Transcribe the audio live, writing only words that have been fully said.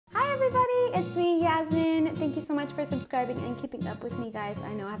it's me, Yasmin. Thank you so much for subscribing and keeping up with me, guys.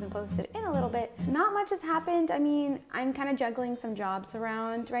 I know I haven't posted in a little bit. Not much has happened. I mean, I'm kind of juggling some jobs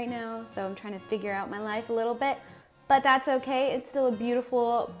around right now, so I'm trying to figure out my life a little bit, but that's okay. It's still a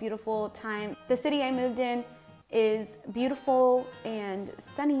beautiful, beautiful time. The city I moved in is beautiful and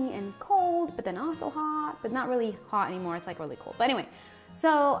sunny and cold, but then also hot, but not really hot anymore. It's like really cold. But anyway,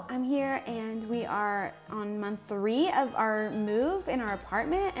 so I'm here and we are on month 3 of our move in our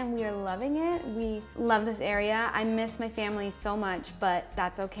apartment and we are loving it. We love this area. I miss my family so much, but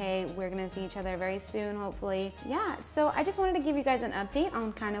that's okay. We're gonna see each other very soon, hopefully. Yeah, so I just wanted to give you guys an update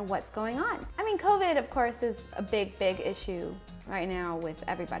on kind of what's going on. I mean, COVID, of course, is a big, big issue right now with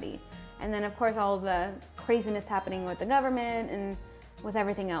everybody. And then of course, all of the craziness happening with the government and with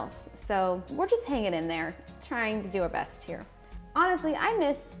everything else. So we're just hanging in there, trying to do our best here. Honestly, I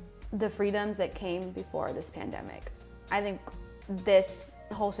miss the freedoms that came before this pandemic. I think this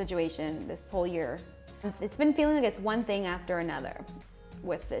whole situation, this whole year, it's been feeling like it's one thing after another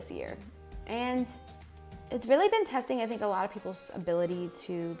with this year. And it's really been testing, I think, a lot of people's ability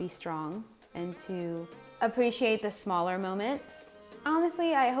to be strong and to appreciate the smaller moments.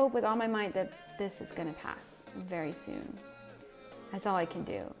 Honestly, I hope with all my might that this is gonna pass very soon. That's all I can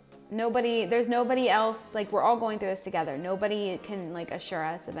do. There's nobody else, like we're all going through this together. Nobody can like assure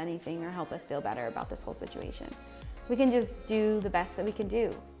us of anything or help us feel better about this whole situation. We can just do the best that we can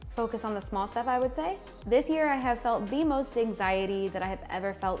do. Focus on the small stuff, I would say. This year I have felt the most anxiety that I have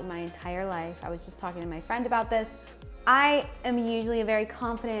ever felt in my entire life. I was just talking to my friend about this. I am usually a very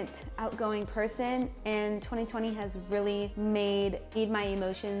confident, outgoing person, and 2020 has really made my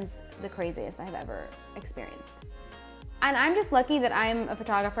emotions the craziest I have ever experienced. And I'm just lucky that I'm a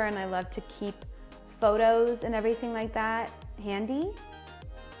photographer and I love to keep photos and everything like that handy.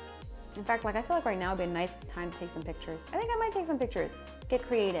 In fact, like I feel like right now would be a nice time to take some pictures. I think I might take some pictures, get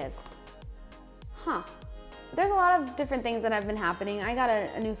creative. Huh. There's a lot of different things that have been happening. I got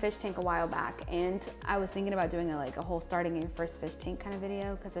a new fish tank a while back and I was thinking about doing a whole starting your first fish tank kind of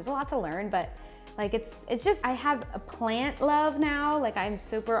video because there's a lot to learn, but like it's just, I have a plant love now. Like I'm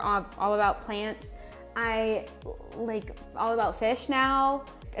super all about plants. I like all about fish now.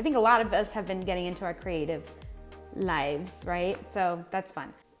 I think a lot of us have been getting into our creative lives, right? So that's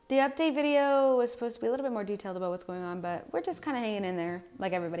fun. The update video was supposed to be a little bit more detailed about what's going on, but we're just kind of hanging in there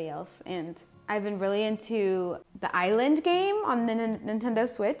like everybody else. And I've been really into the Island game on the Nintendo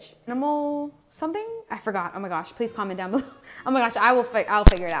Switch. Animal something? I forgot. Oh my gosh, please comment down below. Oh my gosh, I'll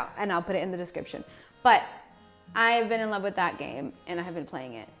figure it out and I'll put it in the description. But I've been in love with that game and I have been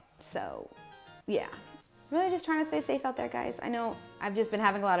playing it. So yeah, really just trying to stay safe out there, guys. I know I've just been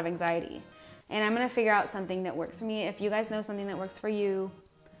having a lot of anxiety and I'm gonna figure out something that works for me. If you guys know something that works for you,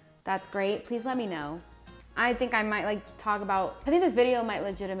 that's great. Please let me know. I think I might I think this video might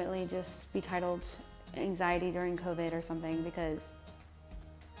legitimately just be titled anxiety during COVID or something because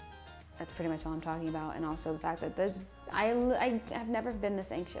that's pretty much all I'm talking about. And also the fact that I have never been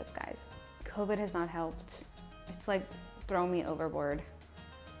this anxious, guys. COVID has not helped. It's like thrown me overboard.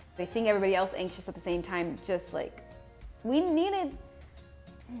 Seeing everybody else anxious at the same time, just like, we needed,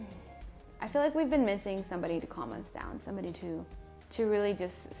 I feel like we've been missing somebody to calm us down, somebody to really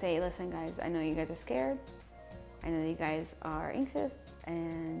just say, listen guys, I know you guys are scared, I know you guys are anxious,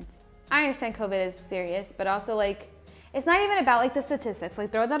 and I understand COVID is serious, but also like, it's not even about like the statistics,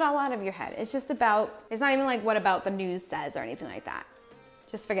 like throw that all out of your head. It's just about, it's not even like what about the news says or anything like that.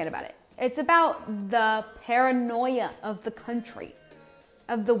 Just forget about it. It's about the paranoia of the country,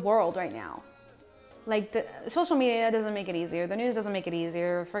 of the world right now. Like the social media doesn't make it easier. The news doesn't make it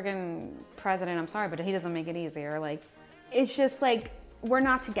easier. Friggin' president, I'm sorry, but he doesn't make it easier. Like, it's just like, we're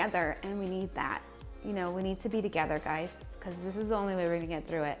not together and we need that. You know, we need to be together, guys, because this is the only way we're gonna get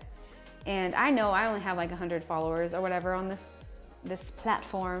through it. And I know I only have like 100 followers or whatever on this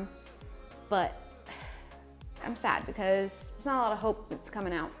platform, but I'm sad because there's not a lot of hope that's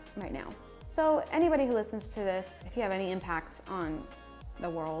coming out right now. So anybody who listens to this, if you have any impact on the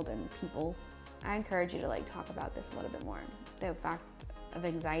world and people, I encourage you to like talk about this a little bit more. The fact of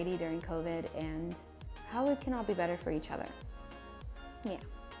anxiety during COVID and how we can all be better for each other. Yeah,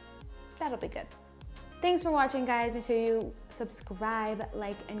 that'll be good. Thanks for watching, guys. Make sure you subscribe,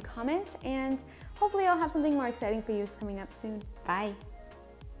 like, and comment, and hopefully I'll have something more exciting for you coming up soon. Bye.